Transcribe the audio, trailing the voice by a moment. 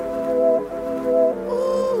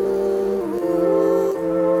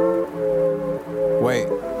Wait,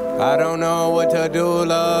 I don't know what to do,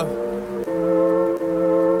 love.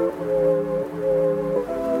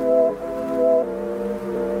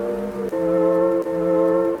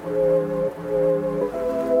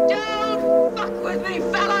 Don't fuck with me,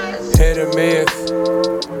 fellas! Hit or miss.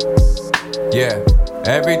 Yeah,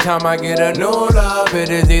 every time I get a new love, it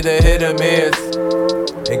is either hit or miss.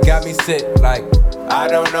 It got me sick, like, I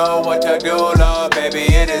don't know what to do, love, baby,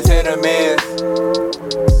 it is hit or miss.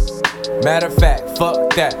 Matter of fact,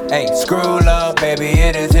 fuck that, hey, screw love, baby,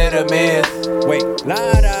 it is hit or miss. Wait, la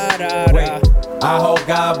da da da. Wait, I hope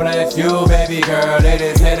God bless you, baby girl, it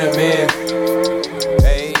is hit or miss.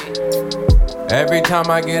 Hey, every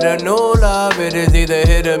time I get a new love, it is either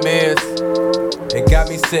hit or miss. It got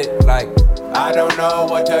me sick, like, I don't know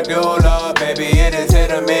what to do, love, baby, it is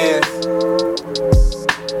hit or miss.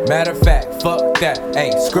 Matter of fact, fuck that,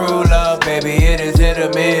 hey, screw love, baby, it is hit or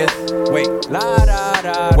miss. Wait, la da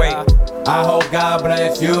da. Wait, I hope God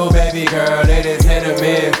bless you, baby girl, it is hit or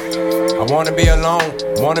miss. I wanna be alone,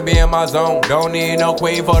 wanna be in my zone. Don't need no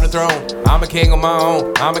queen for the throne. I'm a king of my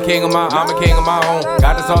own, I'm a king of my own.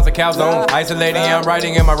 Got the sauce of calzone, isolated, yeah, I'm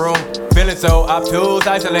writing in my room. Feeling so obtuse,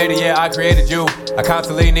 isolated, yeah, I created you. I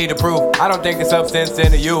constantly need to prove, I don't think the substance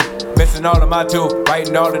into you. Missing all of my tooth,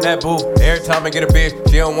 writing all of that boo. Every time I get a bitch,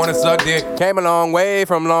 she don't wanna suck dick. Came a long way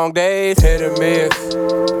from long days, hit or miss.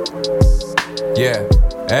 Yeah,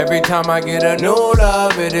 every time I get a new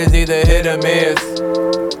love, it is either hit or miss.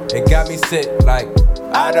 It got me sick, like,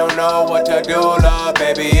 I don't know what to do, love,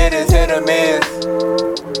 baby, it is hit or miss.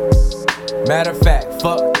 Matter of fact,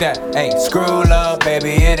 fuck that, hey, screw love,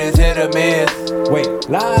 baby, it is hit or miss. Wait,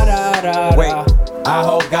 la da da. Wait, I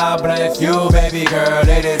hope God bless you, baby girl,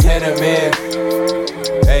 it is hit or miss.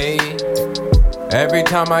 Hey, every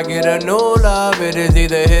time I get a new love, it is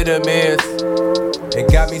either hit or miss.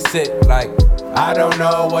 It got me sick, like, I don't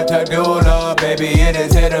know what to do, love, baby, it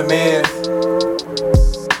is hit or miss.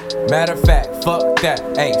 Matter of fact, fuck that,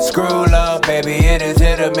 hey, screw love, baby, it is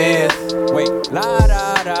hit or miss. Wait, la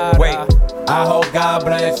da da. Wait, I hope God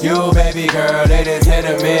bless you, baby girl, it is hit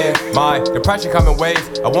or miss. My depression come in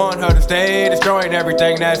waves, I want her to stay, destroying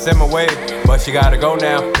everything that's in my way. But she gotta go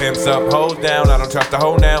now, pimps up, hoes down, I don't trust the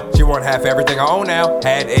hoe now. She want half everything I own now,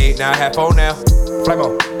 had 8, now I have 4 now. Flame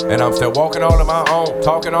on. And I'm still walking all on my own,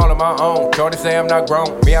 talking all on my own. Shorty say I'm not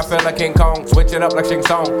grown, me I feel like King Kong, switch it up like Shing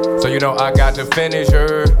Song. So you know I got to finish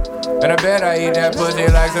her, and I bet I eat that pussy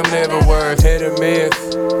like some liverwurst, hit or miss.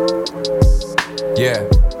 Yeah,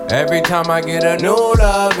 every time I get a new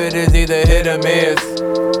love, it is either hit or miss.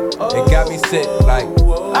 It got me sick, like,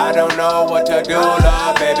 I don't know what to do,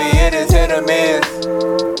 love, baby, it is hit or miss.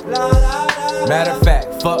 Matter of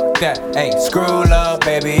fact, fuck that, hey, screw love,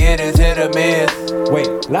 baby, it is hit or miss.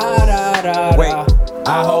 Wait, la da da. Wait,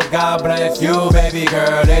 I hope God bless you, baby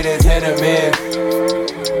girl, it is hit or miss.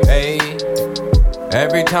 Hey,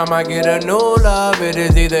 every time I get a new love, it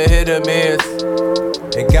is either hit or miss.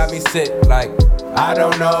 It got me sick, like, I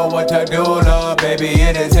don't know what to do, love, baby,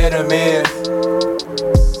 it is hit or miss.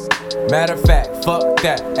 Matter of fact, fuck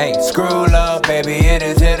that, hey, screw love, baby, it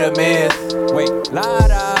is hit or miss. Wait, la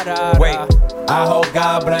da da. Wait, I hope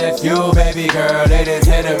God bless you, baby girl, it is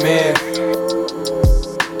hit or miss.